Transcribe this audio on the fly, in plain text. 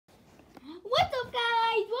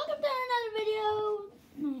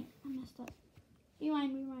messed up.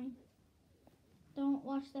 Rewind. Don't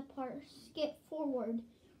watch that part. Skip forward.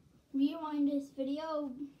 Rewind this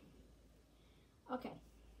video. Okay.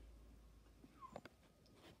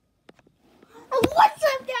 What's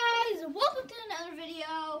up, guys? Welcome to another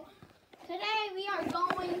video. Today we are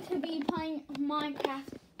going to be playing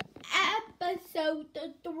Minecraft episode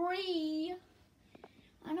 3.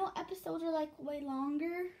 I know episodes are like way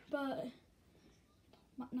longer, but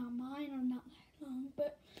not mine are not that long.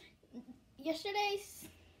 But yesterday's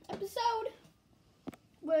episode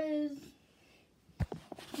was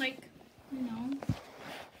like, y'all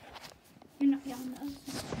know.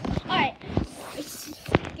 Alright, let's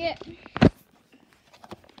get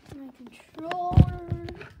my controller.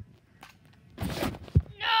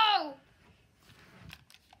 No! No!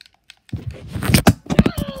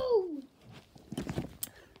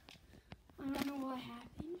 I don't know what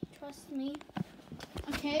happened. Trust me.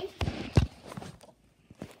 Okay.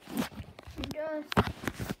 Just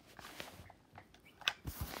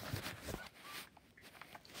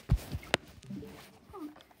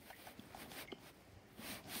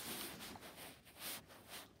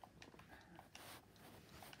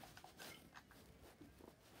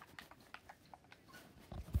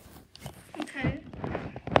okay.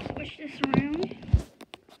 Switch this around.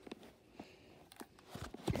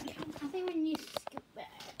 I think we need to skip back.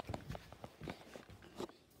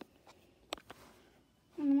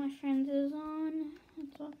 One of my friends is on.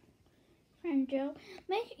 That's a friend Joe.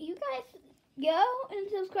 Make you guys go and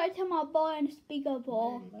subscribe to my boy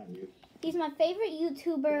Unspeakable. He's my favorite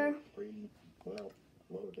YouTuber.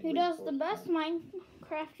 He does the best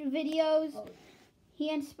Minecraft videos. He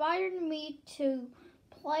inspired me to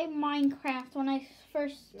play Minecraft when I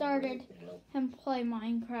first started him play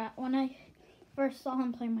Minecraft. When I first saw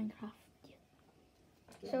him play Minecraft.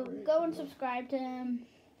 So go and subscribe to him.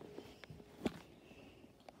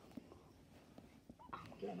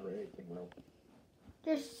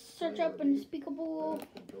 Just search up Unspeakable. Okay.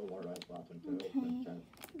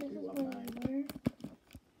 This is where we were.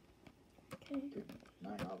 Okay.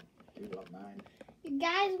 You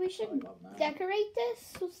guys, we should decorate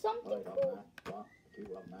this with something cool. Let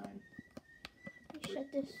me shut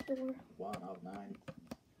this door. 1 of 9.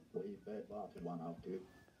 Leave bed box 1 of 2.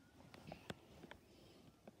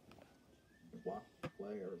 What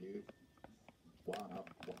player you? 1 of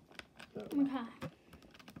 7. Okay.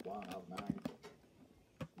 1 of 9.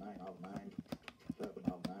 9 of 9. 7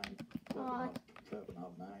 of 9. 7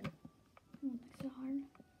 of 9. That's so hard.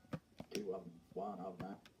 2 of 1 of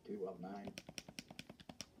 9. 2 of 9.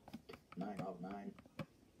 9 of 9.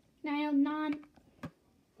 9 of 9.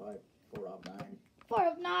 5. 4 of 9. 4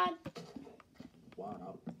 of 9. 1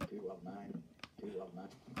 of 2 of 9. 2 of 9.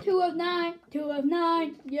 2 of 9. 2 of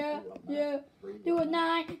 9. Yeah. 2 of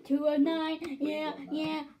 9. 2 of 9. Yeah.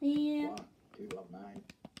 2 of 9.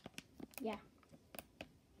 Yeah.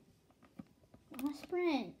 I'm gonna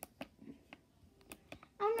sprint.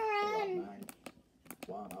 I'm gonna run.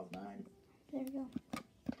 1 of 9. There we go.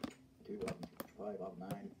 2 of 5 of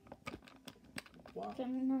 9.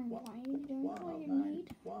 1 Why are you doing of what you 9. need?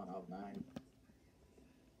 1 of 9.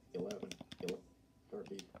 11.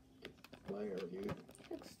 30. Player you.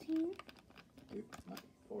 16. 2.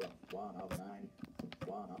 4 of 1 of 9.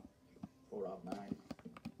 1 of 4 of 9.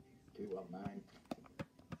 2 of 9.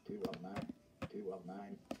 2 of 9. 2 of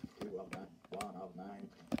 9. 2 of 9. 1 of 9.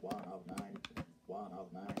 1 of 9. 1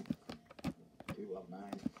 of 9. 2 of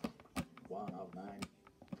 9. 1 of 9.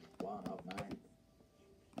 1 of 9.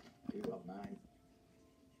 2 of 9.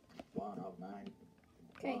 1 of 9.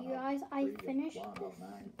 Okay, you guys, I finished 1 this. of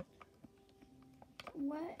 9.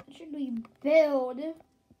 What should we build?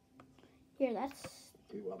 Here, that's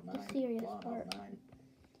 2 of 9. the serious 1 part. of 9.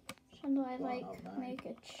 Should I 1 like of 9. make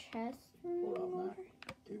a chest 4 of 9. room?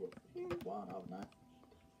 2 of 1 of 9.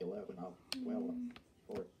 11 of 12.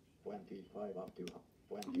 4. 25 of 2.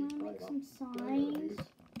 I'm gonna make 25 some of player signs. use.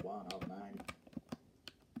 1 of 9.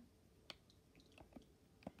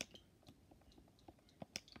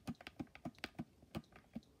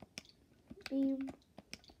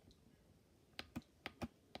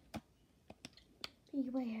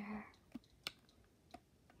 Beware.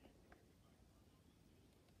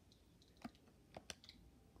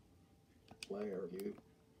 Player you.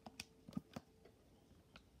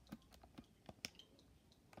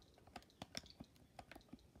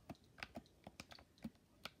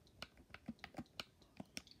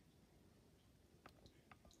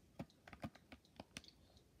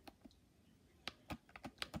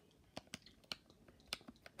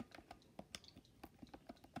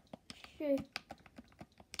 Shit.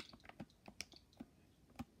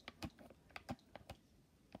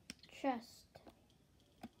 Chest.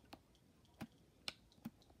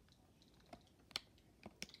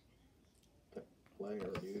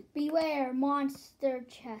 Beware, monster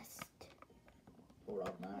chest. 4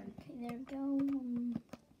 of 9. Okay, there we go.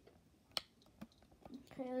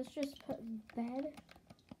 Okay, let's just put bed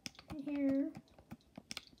here.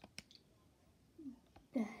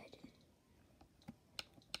 Bed.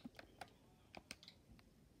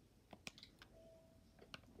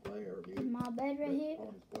 Player Is view. my bed right here?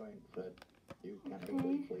 Response point said you can Okay.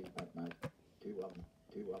 only sleep at night. 2 of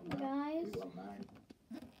 9. Guys. 2 of 9.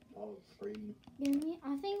 Pause screen. Give me.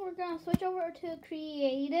 I think we're gonna switch over to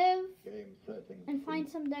creative Game settings. and find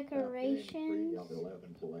some Game 3 decorations. of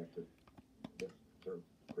 11 selected.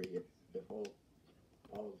 Create default.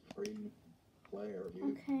 Pause screen. Player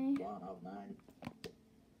view. Okay. 1 of 9.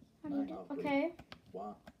 How do you do? Okay.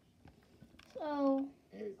 1. So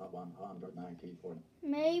 8 of 194.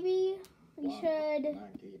 maybe we 1 should.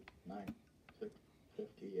 99. 6.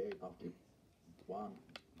 58 of 2. 1.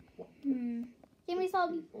 Give me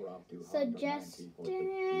some 64 of 294. suggestions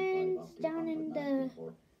 65 of down in the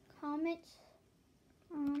 294. comments.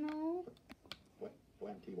 I don't know.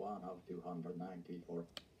 21 of 294.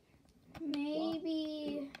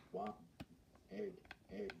 Maybe. 1. 8.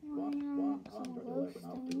 8. Oh, 1. no, it's 111 of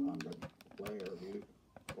roasting. 200. Player view.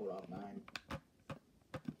 4 of 9.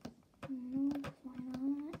 No, why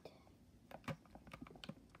not?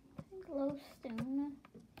 I think glowstone.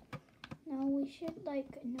 No, we should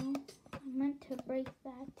no. I meant to break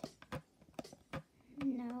that.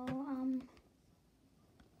 No,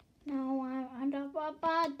 no, I'm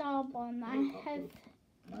double. I have.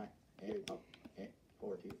 9. 8 of 8.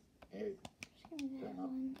 48. Just give me 10 that of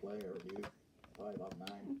one. player view. 5 of 9.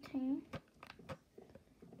 Okay.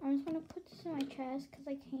 I'm just gonna put this in my chest because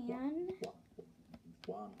I can.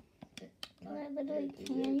 1. I literally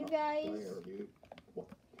can, you guys. Player view.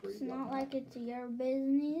 3 It's of not 9. like it's your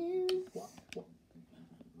business.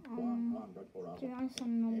 100 for To be honest, I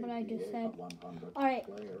don't know what I just 88 said. of 100. Alright,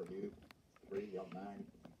 Player view. 3 of 9.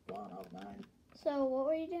 1 of 9. so what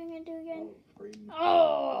were you doing again? Pause screen.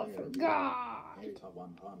 Oh, I Player view. forgot. 8 of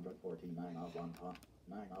 149 of 1.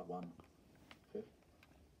 9 of 1. 5.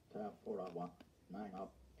 Tab 4 of 1. 9 of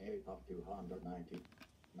 8 of 290.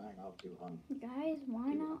 9 of 200. Guys,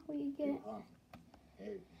 why not we get 200.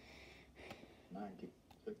 8. 90.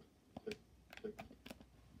 6. 6. 6.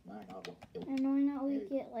 9 of 1. and why not we 8,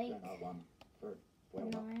 get 10 of 1. 3. 12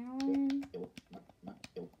 an of island?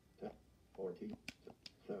 10. 14.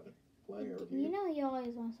 7. Player You view. know you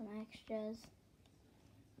always want some extras.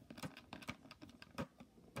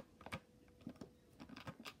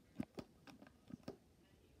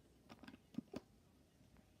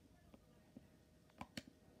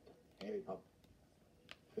 Of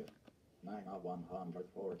 9 of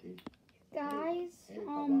 140. Guys, 8 of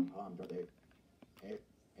 108.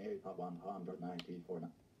 8 of 194.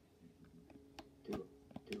 2.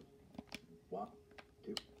 2. 1.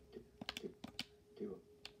 2. 2. 2.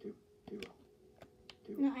 2. 2.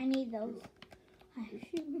 2. no, I need those.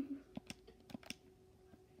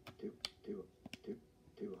 2. 2.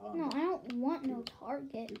 200. No, I don't want no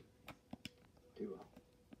target. 2.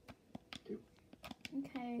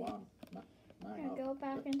 Okay, 1. 9 here, of go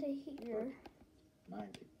back into here. 90.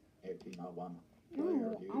 18 of 1. No,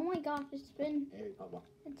 Player view. oh my gosh, it's been. 8 of 1.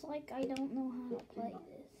 It's like I don't know how to play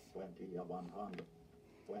this. 20 of 100.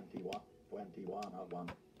 21 of 1.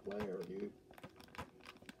 Player view.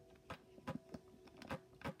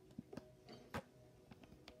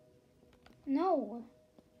 No.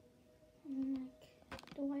 I'm like,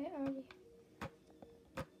 do I already?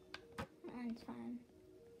 It's fine.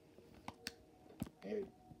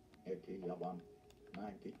 80 of 1.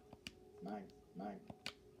 90. 9.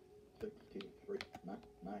 63.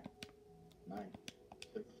 9.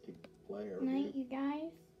 60. Player Night, view. you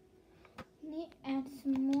guys. Need to add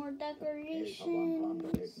some more 8 of 100.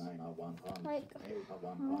 decorations. 9 of 100. Like, 8 of how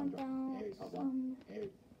 100. about 8 of 1. some?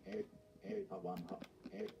 8 of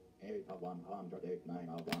 100. 8 of 100. 8 9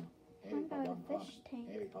 of 1. 8 How of about a 100. fish tank?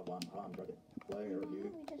 8 of 100. Player No, view. we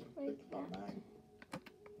just 6 break of that. 9.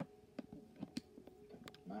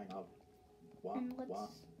 9 of And 1.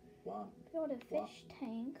 let's 1. build a fish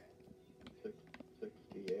tank.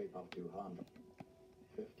 68 of 200.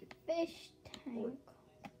 50. Fish tank.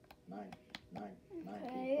 9. 9.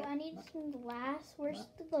 Okay, I need some glass. Where's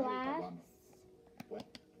the glass?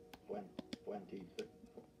 26.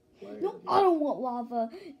 Player No, view. I don't want lava.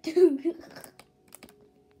 Dude.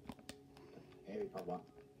 8 of 1.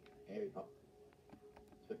 8 of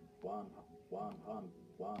 6. 100. 100.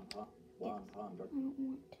 100. 100. I don't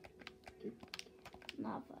want Two.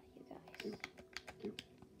 lava, you guys.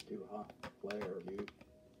 200. Player view.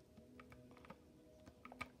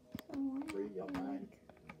 So why 3 not of we 9. like-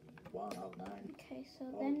 1 of 9. Okay, so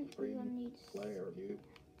All then we three will need Player view.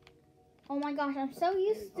 Oh my gosh, I'm so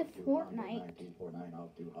used to Fortnite. 94, 9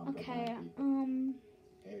 of 290. Okay,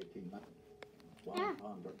 18, yeah.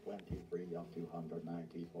 123 of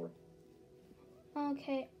 294.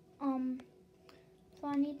 Okay, so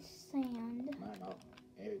I need sand. 9 of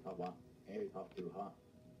 8 of 1, 8 of 200,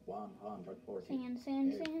 140.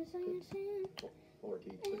 Sand.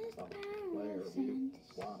 46 It's of power player of view.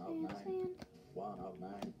 sand. 1 of 9. Sand. 1 of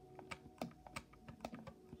 9.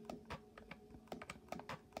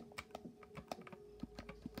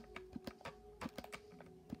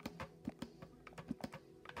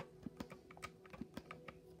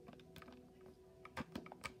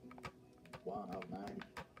 One of 9.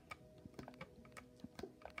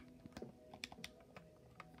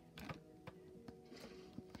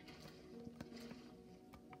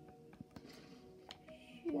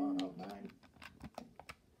 Shoot. 1 of 9.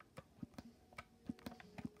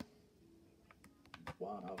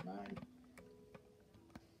 1 of 9.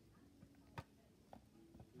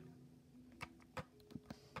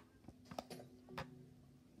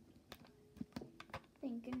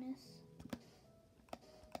 Thank goodness.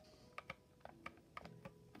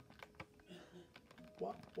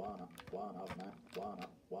 One of 9.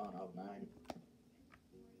 1 of 9.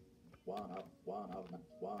 1 of 9. 1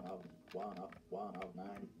 of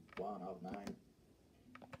 9. 1 of 9.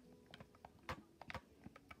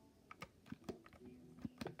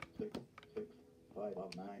 6, 5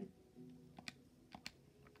 of 9.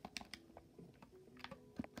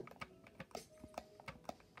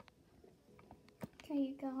 Okay,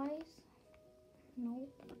 you guys. Nope.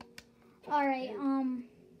 Alright, 1.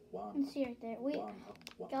 let's see right there. We 1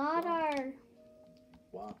 got our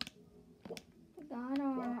 1.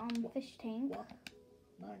 fish tank.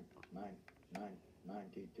 9,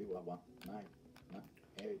 92 of 1, 9,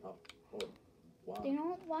 8 of 4, 1, You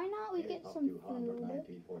know, why not we 8 get of some food?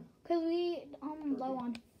 294, Cause we low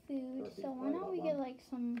on food, so why not we get like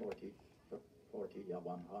some 40 of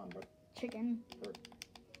 100, chicken?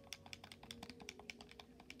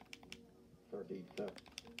 37,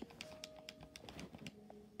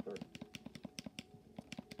 30,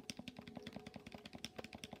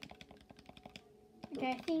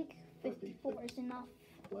 Okay, I think 54 is enough.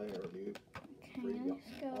 player view, Okay, let's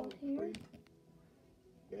go here.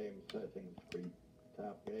 game settings screen,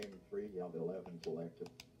 tap game 3 of 11 selected,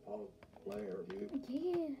 pause player view,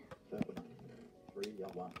 Yeah. 7, 3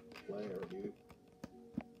 of 1, player view,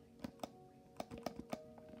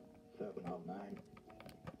 7 of 9,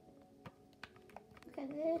 Look at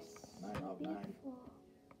this. 9 of 9, Beautiful.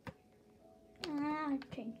 Ah, I've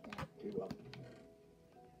changed that. 2 of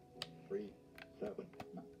 3, 7,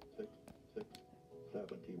 6,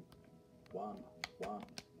 70, 1,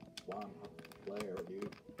 player view,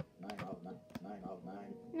 9 of 9, 9 of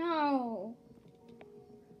 9, No.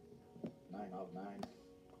 9 of 9,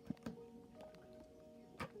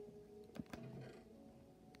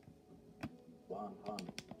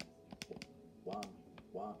 100, 1,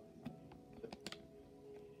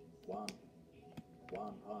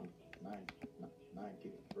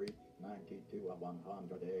 93, 92 of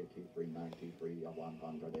 183, 93 of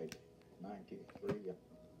 108, 93 of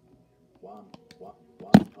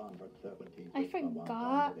 170. I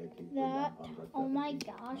forgot that. Oh my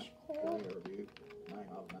gosh, Cole. Player view, 9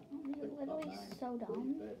 of 9, You're 6 of literally 9, so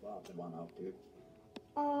dumb. 1 of 2.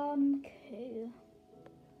 Okay.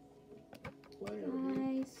 Player view,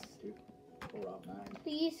 Guys, 4 of 9,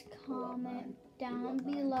 please comment down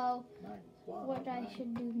below 9, 1 what of I 9,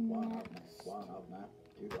 should do 1 of 9, next. 1 of 9,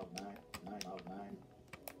 2 of 9, 9 of 9,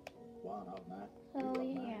 1 of 9, 2 So of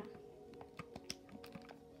 9, yeah.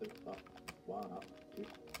 6 of 1 of 2,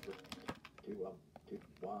 2 of 2,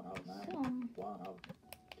 1 of 9, So, 1 of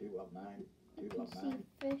 2 of 9, you 2 can of see 9,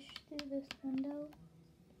 fish through this window.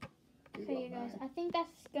 2 Okay, of you guys, 9, I think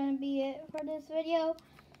that's gonna be it for this video.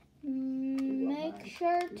 Make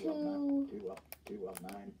sure to 2 of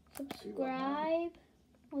 9, subscribe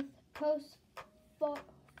with Post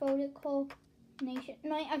Vertical Nation.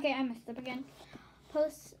 No, okay, I messed up again.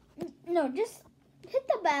 Just hit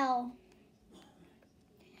the bell.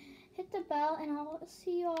 Hit the bell, and I'll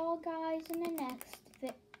see you all guys in the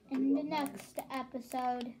next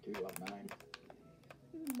episode. 2 of 9.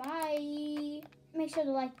 Bye. Make sure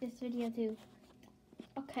to like this video too.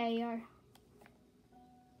 Okay,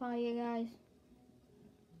 bye, you guys.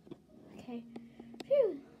 Okay.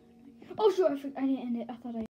 Phew. Oh, sure, I didn't end it. I thought I